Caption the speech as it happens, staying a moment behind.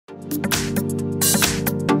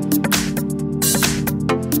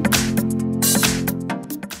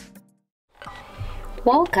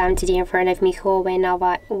Welcome, today in front of me HUAWEI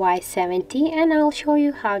Nova Y70, and I'll show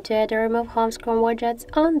you how to add or remove home screen widgets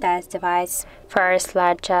on this device. First,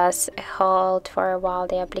 let's just hold for a while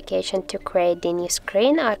the application to create the new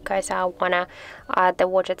screen, because I wanna add the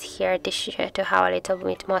widgets here to have a little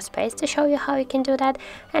bit more space to show you how you can do that.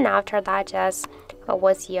 And after that, just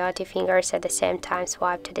with your two fingers at the same time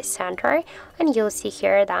swipe to the center, and you'll see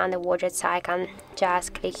here down the widgets icon.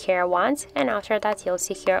 Just click here once, and after that you'll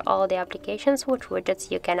see here all the applications which widgets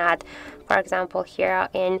you can add. For example, here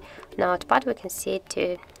in Notepad we can see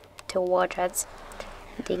two widgets.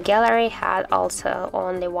 The gallery had also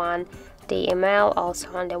only one, the email also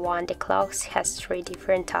only one, the clocks has 3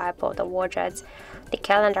 different type of the widgets, the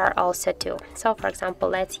calendar also 2. So for example,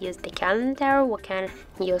 let's use the calendar. We can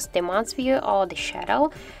use the month view or the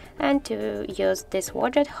shadow, and to use this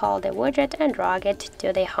widget, hold the widget and drag it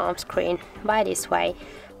to the home screen by this way.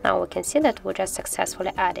 Now we can see that we just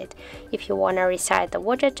successfully added. If you want to resize the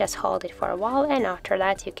widget, just hold it for a while, and after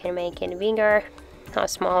that you can make it bigger or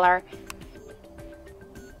smaller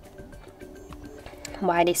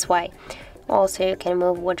by this way. Also, you can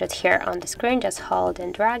move widget here on the screen, just hold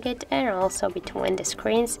and drag it, and also between the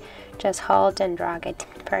screens, just hold and drag it,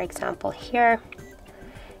 for example here.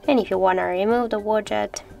 And if you want to remove the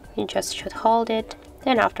widget, you just should hold it,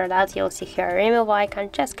 and after that you'll see here a remove icon.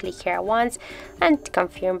 Just click here once and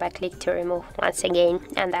confirm by click to remove once again,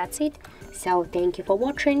 and that's it. So thank you for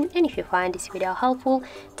watching, and if you find this video helpful,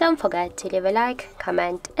 don't forget to leave a like,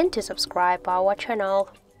 comment and to subscribe our channel.